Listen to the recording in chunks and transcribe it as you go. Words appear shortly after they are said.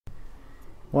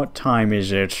What time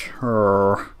is it?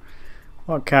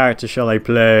 What character shall I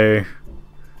play?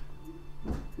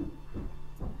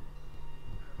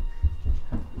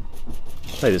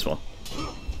 Play this one.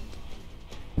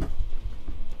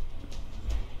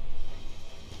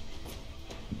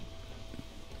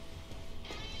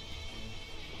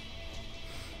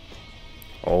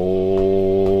 Oh,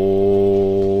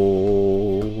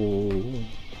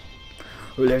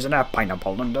 who lives in a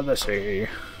pineapple under the sea?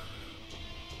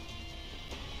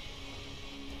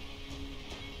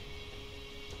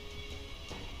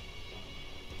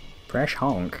 Press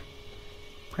honk.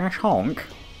 Press honk.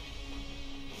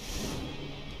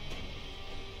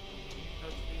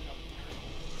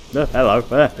 Hello.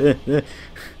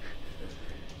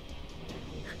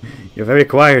 You're very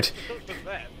quiet.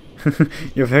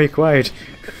 You're very quiet.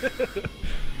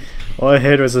 All I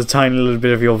heard was a tiny little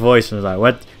bit of your voice, and I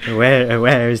was like, "What?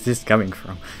 Where is this coming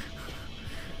from?"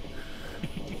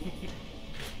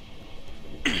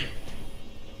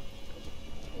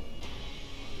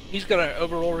 He's got an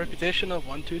overall reputation of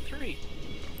 1, 2, 3.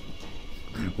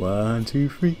 1, 2,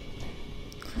 3.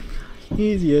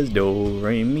 Easy as do,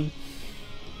 re, mi.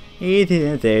 It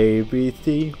is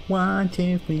everything. 1,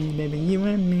 2, 3, baby, you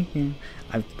and me.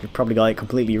 I've probably got it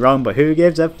completely wrong, but who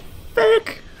gives a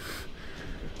fuck?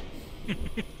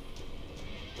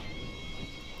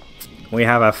 We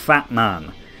have a fat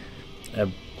man,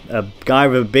 a guy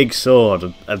with a big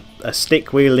sword, a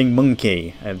stick-wielding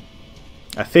monkey,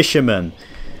 a fisherman,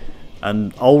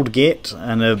 an old git,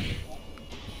 and a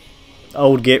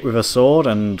old git with a sword,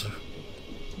 and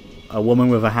a woman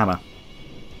with a hammer.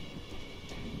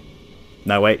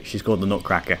 No, wait, she's called the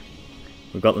Nutcracker.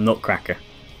 We've got the Nutcracker.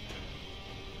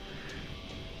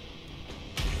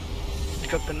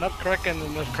 He's got the Nutcracker and the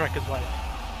Nutcracker's wife.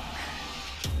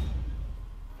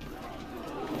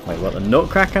 Wait, what? The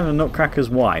Nutcracker and the Nutcracker's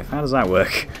wife? How does that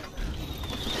work?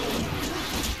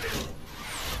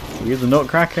 You're the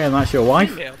Nutcracker and that's your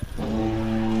wife? Yeah.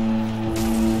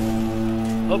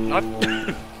 Hope not.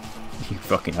 You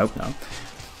fucking hope not.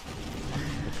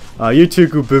 You two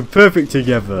could be perfect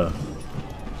together.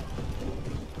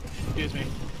 Excuse me.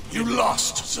 You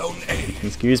lost Zone A.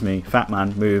 Excuse me, fat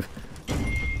man, move.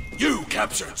 You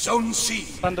captured Zone C.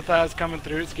 Thunder Power's coming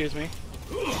through, excuse me.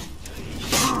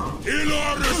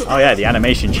 Oh yeah, the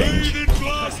animation change.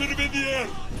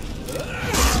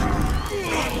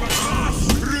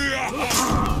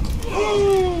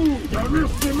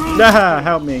 Ah,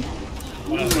 help me.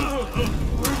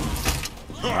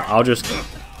 I'll just...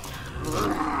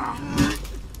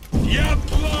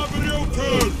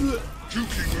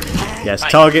 Yes,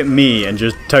 target me and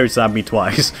just toe stab me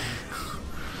twice.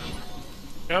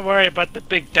 Don't worry about the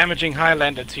big damaging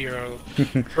Highlander to your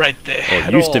right there. Well,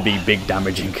 it used to be big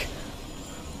damaging.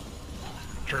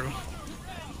 True.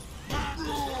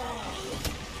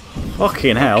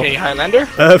 Fucking hell. Okay, Highlander.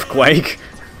 Earthquake.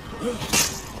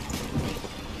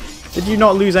 Did you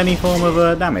not lose any form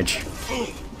of damage?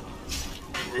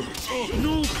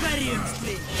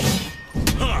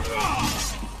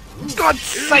 God's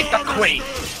sake, the Queen!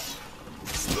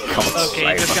 God's Okay,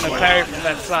 you're just gonna parry from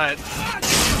that side.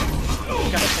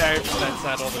 You're gonna parry from that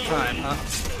side all the time, huh?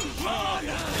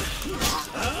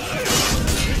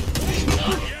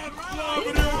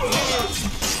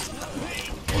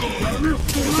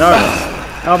 No!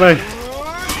 Help me!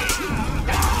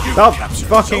 Stop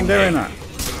fucking doing that!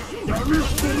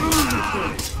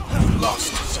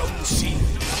 Lost Zone C.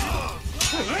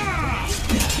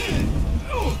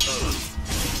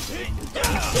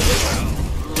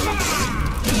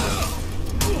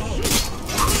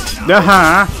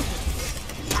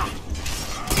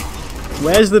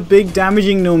 Where's the big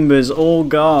damaging numbers all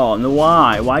gone?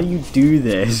 Why? Why do you do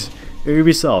this?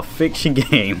 Ubisoft, fix your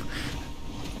game.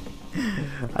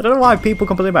 I don't know why people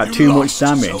complain about too much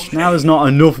damage. Now there's not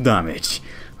enough damage.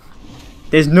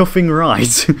 There's nothing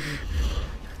right.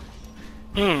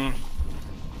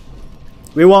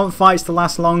 We want fights to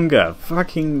last longer.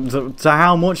 Fucking, so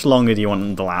how much longer do you want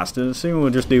them to last? Soon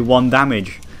we'll just do 1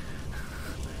 damage.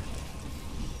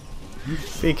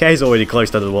 PK's already close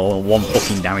to the 1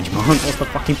 fucking damage mark. What's the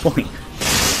fucking point?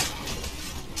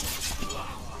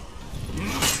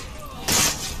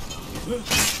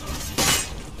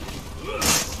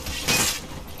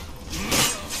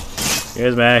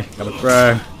 Excuse me, coming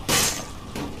through.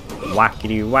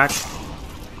 Whackity whack.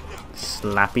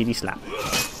 Slappity slap.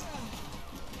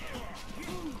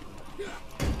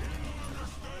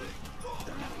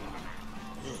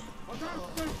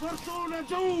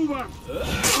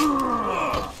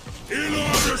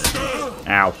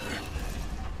 Ow.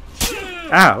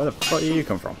 Ow, where the fuck did you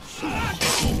come from?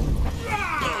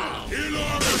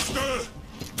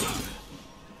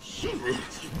 No!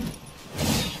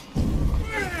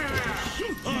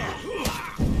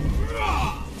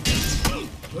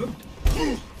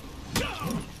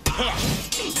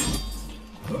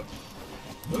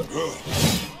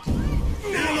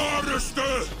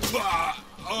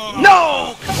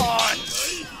 Come on!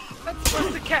 That's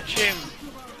supposed to catch him.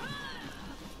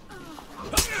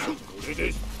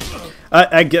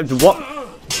 What?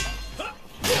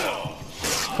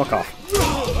 Fuck off.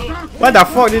 Where the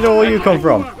fuck did all you come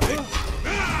from?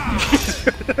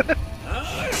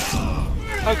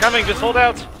 I'm coming, just hold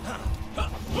out.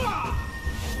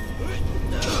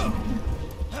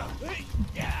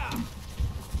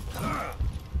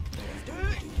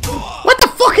 What the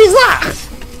fuck is that?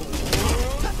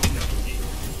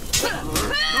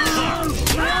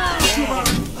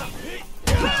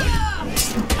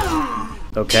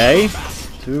 Okay.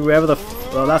 To whoever the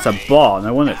well, that's a bot.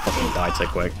 No wonder it fucking died so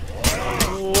quick.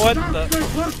 What the?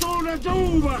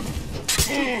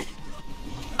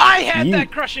 I had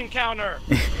that crushing counter!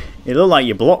 It looked like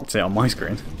you blocked it on my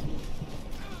screen.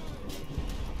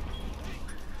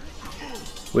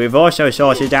 We've also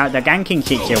sorted out the ganking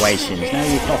situations. No,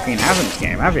 you fucking haven't,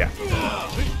 game, have you?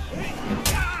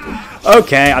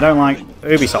 Okay, I don't like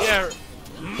Ubisoft. Yeah.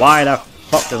 Why the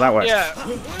fuck does that work? Yeah.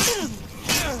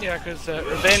 Yeah, because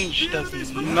Revenge does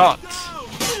not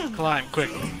climb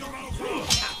quickly.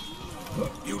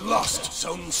 You lost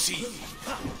Zone C.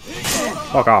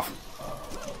 Fuck off.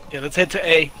 Yeah, let's head to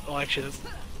A. Oh, actually, let's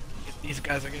get these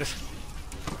guys, I guess.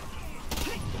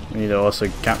 We need to also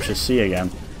capture C again.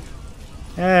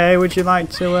 Hey, would you like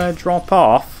to drop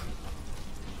off?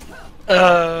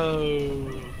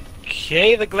 Okay,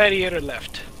 the gladiator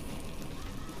left.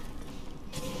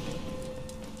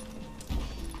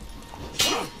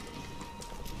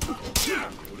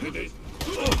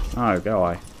 Oh, go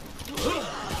away.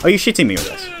 Are you shitting me with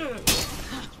this?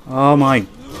 Oh my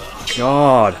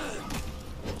god.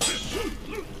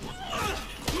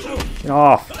 Get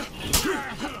off.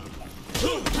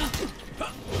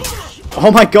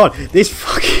 Oh my god, this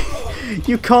fucking...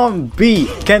 You can't beat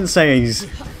Kensei's...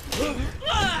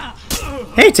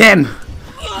 Hit him!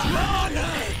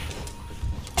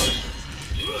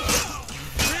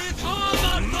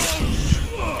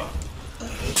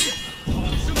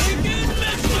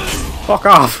 Fuck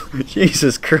off!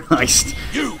 Jesus Christ!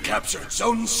 You captured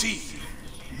Zone C.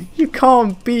 You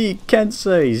can't beat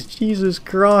Kensei's! Jesus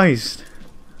Christ!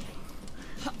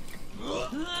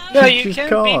 No, you just can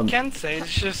can't. beat Kensei,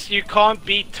 it's just you can't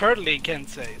beat Turtley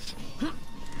Kensei's.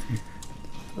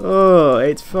 Oh,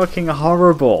 it's fucking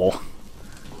horrible.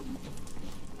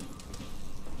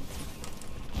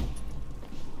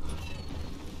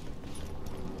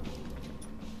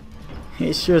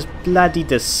 It's just bloody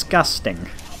disgusting.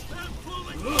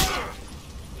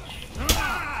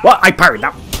 What? I parried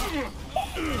that.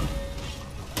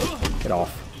 Get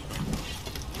off.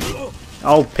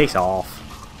 Oh, piss off.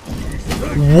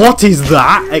 What is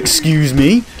that? Excuse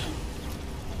me?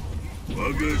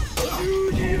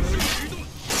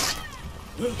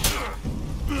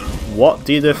 What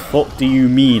the fuck do you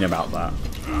mean about that?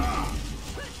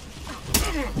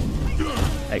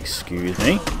 Excuse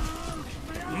me?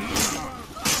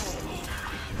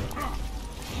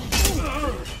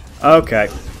 Okay.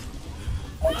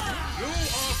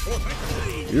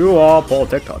 You are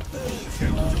protected.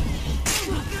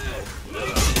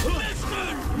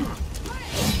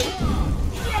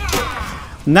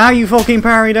 Now you fucking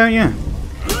parry, don't you?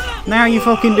 Now you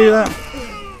fucking do that.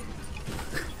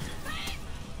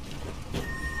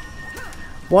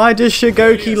 Why does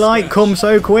Shigoki Light come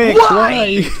so quick?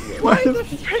 Why? Why? Why the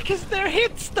frick is their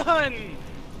hit stun?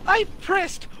 I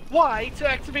pressed Y to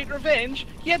activate Revenge,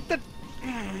 yet the...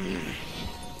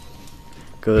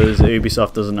 Because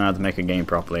Ubisoft doesn't know how to make a game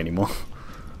properly anymore.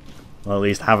 Or at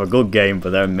least have a good game, but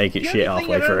then make it shit halfway The only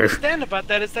thing I don't through. understand about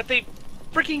that is that they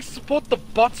freaking support the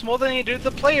bots more than they do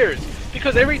the players.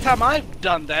 Because every time I've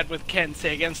done that with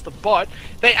Kensei against the bot,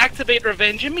 they activate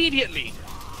Revenge immediately.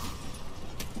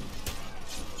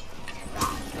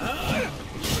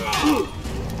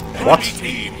 What? Enemy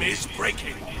team is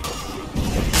breaking.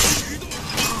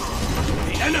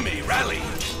 The enemy rally.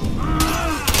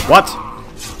 What?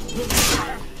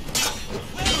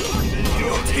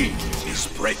 Your team is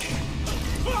breaking.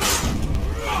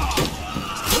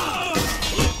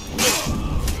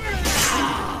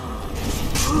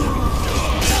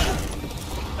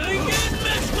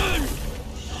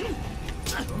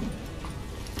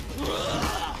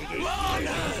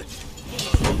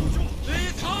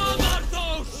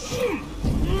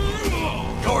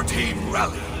 Your team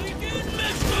rallied.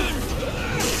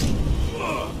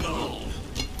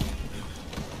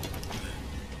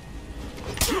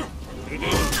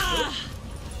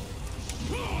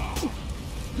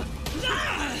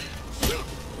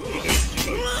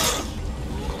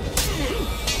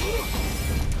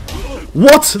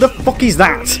 What the fuck is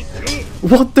that?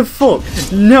 What the fuck?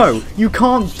 No, you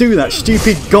can't do that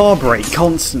stupid guard break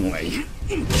constantly.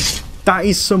 That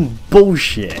is some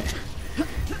bullshit.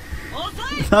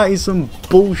 That is some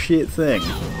bullshit thing.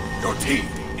 Your team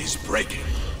is breaking.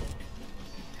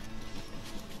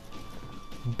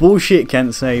 Bullshit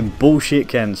Kensei, bullshit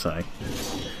Kensei.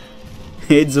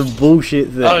 It's a bullshit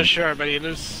thing. Oh sure, but he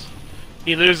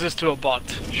loses to a bot,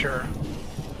 sure.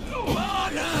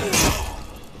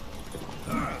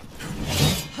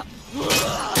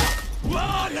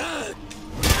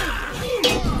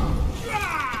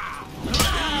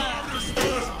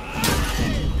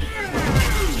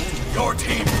 Your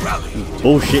team rallied.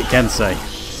 Bullshit Kensei.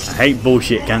 I hate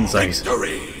bullshit Kenseis.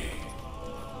 Victory.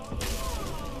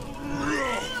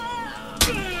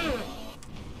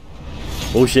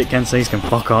 Bullshit Kenseis can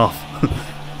fuck off.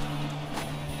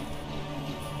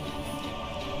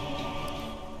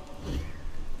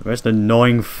 The most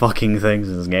annoying fucking things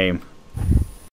in this game.